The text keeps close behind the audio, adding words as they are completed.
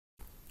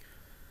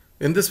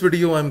In this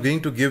video, I'm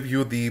going to give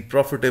you the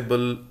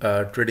profitable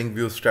trading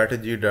view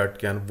strategy that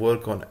can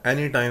work on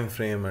any time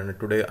frame, and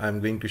today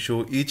I'm going to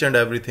show each and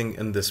everything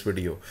in this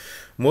video.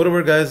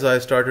 Moreover, guys, I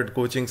started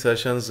coaching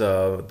sessions.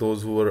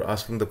 Those who are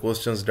asking the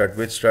questions that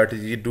which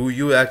strategy do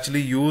you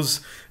actually use,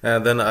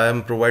 and then I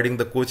am providing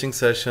the coaching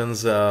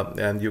sessions,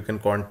 and you can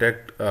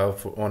contact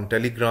on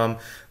Telegram.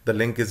 The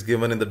link is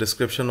given in the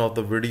description of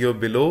the video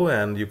below,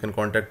 and you can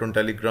contact on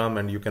Telegram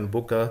and you can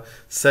book a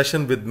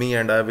session with me,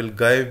 and I will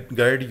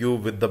guide you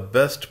with the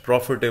best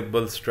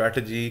profitable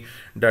strategy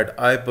that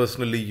I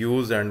personally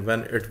use. And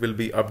when it will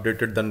be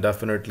updated, then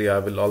definitely I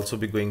will also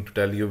be going to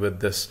tell you with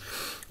this.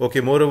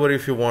 Okay, moreover,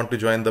 if you want to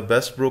join the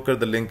best broker,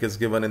 the link is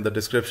given in the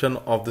description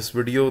of this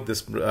video.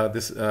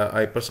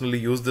 I personally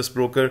use this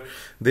broker.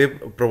 They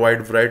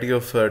provide variety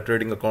of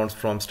trading accounts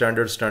from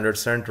standard,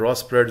 cent, raw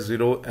spread,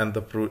 zero, and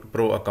the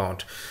pro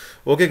account.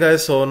 Okay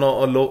guys, so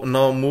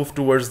now move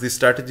towards the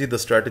strategy. The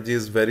strategy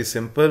is very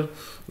simple.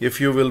 If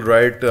you will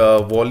write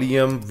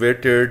volume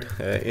weighted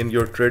in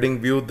your trading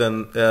view,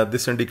 then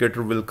this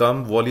indicator will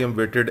come, volume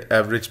weighted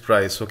average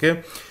price.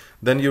 Okay,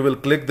 then you will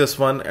click this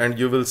one and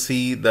you will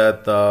see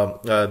that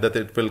that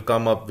it will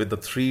come up with the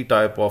three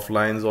type of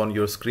lines on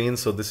your screen.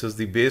 So this is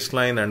the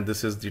baseline, and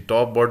this is the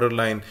top border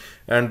line,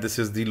 and this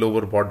is the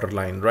lower border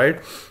line,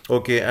 right?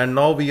 Okay, and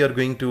now we are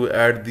going to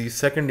add the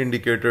second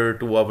indicator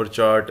to our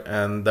chart,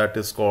 and that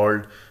is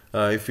called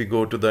if we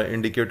go to the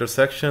indicator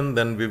section,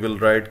 then we will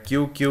write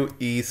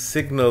QQE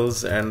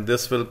signals, and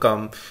this will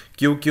come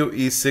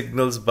QQE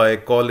signals by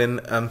Colin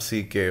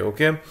MCK.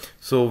 Okay,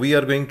 so we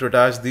are going to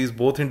attach these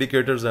both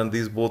indicators, and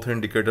these both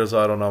indicators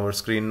are on our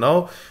screen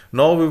now.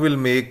 Now we will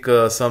make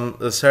some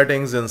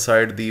settings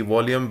inside the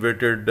volume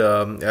weighted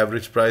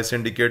average price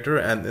indicator,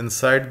 and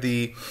inside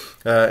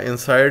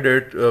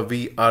it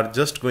we are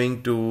just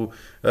going to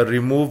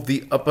remove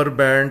the upper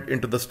band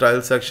into the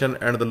style section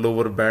and the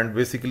lower band.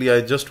 Basically,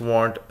 I just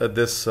want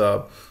this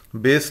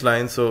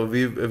baseline, so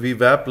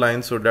VWAP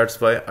line, so that's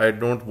why I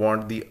don't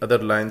want the other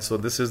line. So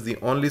this is the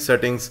only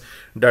settings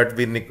that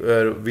we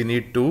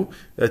need to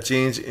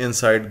change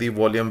inside the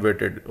volume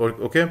weighted.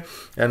 Okay,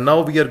 and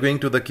now we are going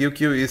to the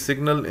QQE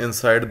signal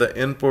inside the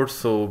input.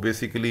 So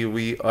basically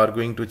we are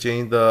going to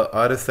change the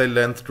RSI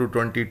length to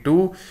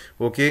 22,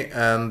 okay,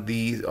 and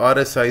the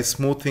RSI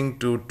smoothing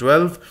to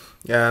 12,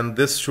 and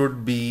this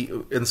should be,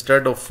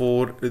 instead of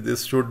 4,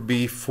 this should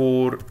be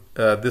 4.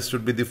 This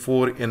should be the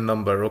 4 in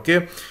number.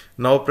 Okay,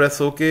 now press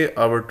OK.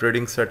 Our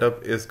trading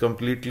setup is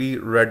completely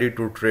ready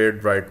to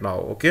trade right now.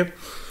 Okay,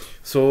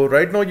 so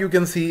right now you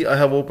can see I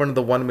have opened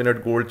the 1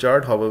 minute gold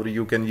chart. However,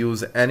 you can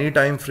use any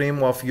time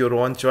frame of your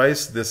own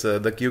choice. This the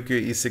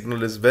QQE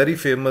signal is very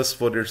famous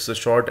for its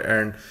short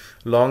and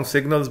long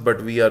signals,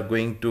 but we are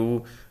going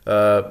to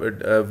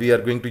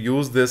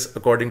use this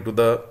according to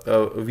the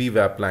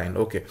VWAP line.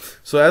 Okay,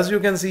 so as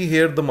you can see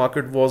here, the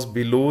market was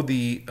below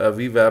the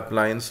VWAP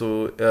line,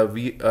 so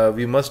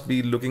we must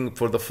be looking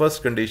for the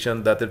first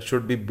condition, that it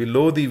should be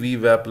below the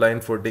VWAP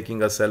line for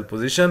taking a sell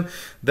position.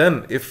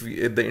 Then if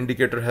the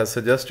indicator has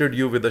suggested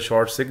you with a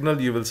short signal,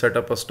 you will set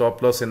up a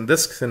stop loss. In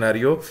this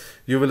scenario,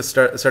 you will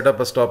set up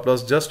a stop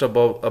loss just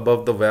above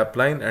the VWAP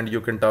line, and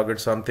you can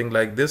target something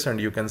like this, and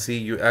you can see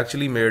you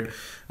actually made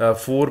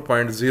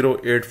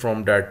 4.08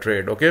 from that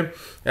trade. Okay,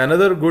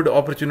 another good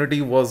opportunity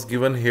was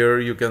given here.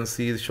 You can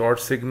see short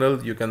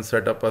signal. You can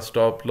set up a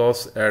stop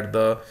loss at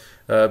the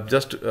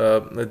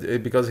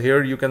because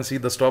here you can see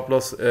the stop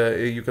loss.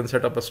 You can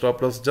set up a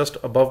stop loss just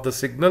above the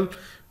signal.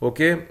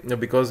 Okay,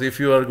 because if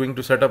you are going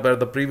to set up at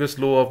the previous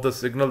low of the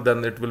signal,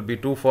 then it will be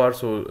too far,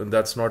 so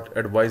that's not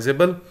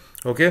advisable.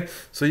 Okay,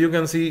 so you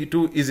can see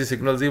two easy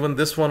signals. Even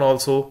this one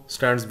also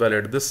stands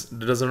valid. This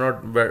does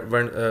not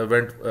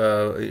went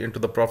into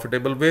the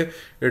profitable way.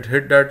 It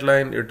hit that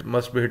line. It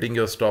must be hitting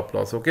your stop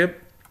loss. Okay,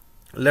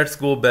 let's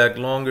go back.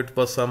 Long, it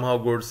was somehow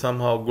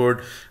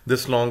good.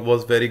 This long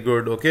was very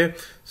good. Okay,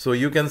 so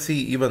you can see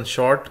even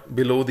short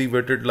below the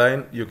weighted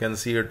line, you can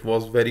see it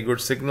was very good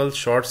signal.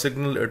 Short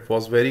signal, it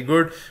was very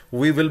good.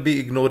 We will be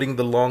ignoring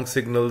the long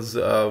signals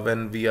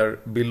when we are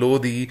below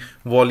the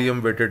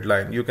volume weighted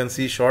line. You can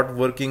see short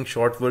working.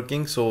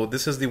 So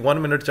this is the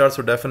 1 minute chart,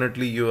 so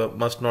definitely you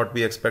must not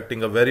be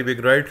expecting a very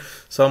big ride.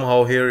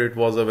 Somehow here it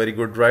was a very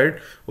good ride.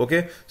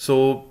 Okay,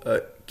 so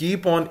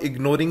keep on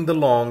ignoring the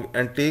long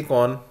and take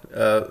on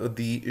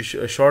the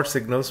short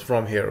signals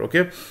from here.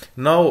 Okay,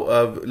 now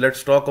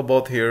let's talk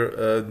about here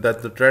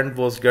that the trend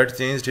was get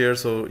changed here.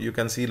 So you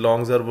can see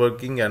longs are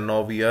working, and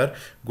now we are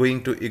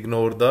going to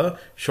ignore the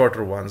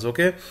shorter ones.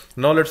 Okay,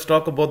 now let's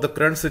talk about the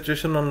current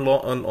situation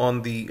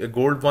on the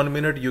gold 1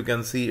 minute. You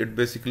can see it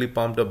basically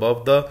pumped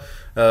above the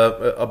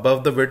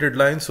weighted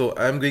line. So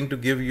I'm going to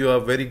give you a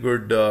very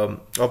good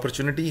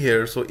opportunity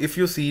here. So if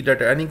you see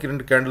that any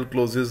candle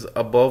closes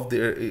above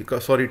the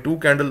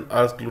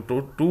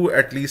two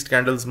at least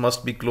candles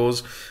must be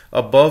closed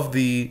above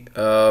the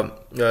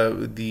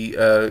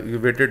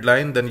weighted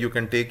line, then you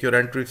can take your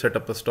entry, set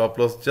up a stop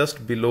loss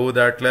just below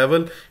that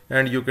level,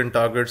 and you can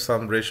target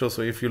some ratio.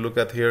 So if you look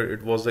at here,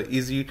 it was an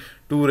easy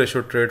 2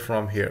 ratio trade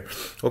from here.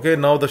 Okay,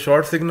 now the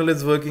short signal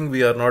is working,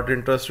 we are not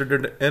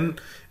interested in,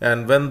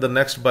 and when the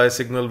next buy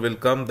signal will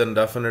come, then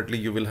definitely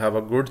you will have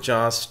a good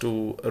chance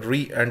to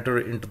re-enter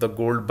into the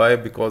gold buy,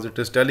 because it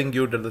is telling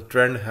you that the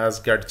trend has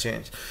got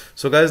changed.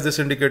 So guys, this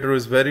indicator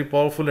is very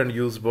powerful and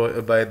used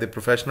by the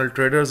professional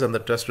traders, and the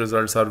test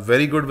results are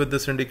very good with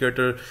this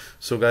indicator.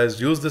 So guys,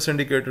 use this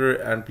indicator,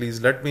 and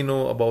please let me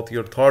know about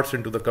your thoughts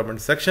into the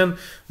comment section.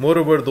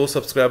 Moreover, those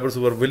subscribers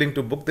who are willing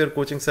to book their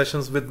coaching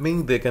sessions with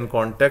me, they can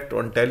contact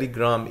on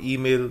Telegram,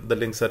 email. The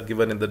links are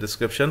given in the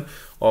description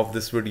of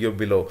this video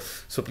below.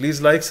 So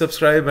please like,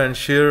 subscribe, and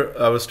share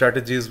our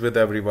strategies with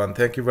everyone.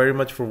 Thank you very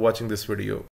much for watching this video.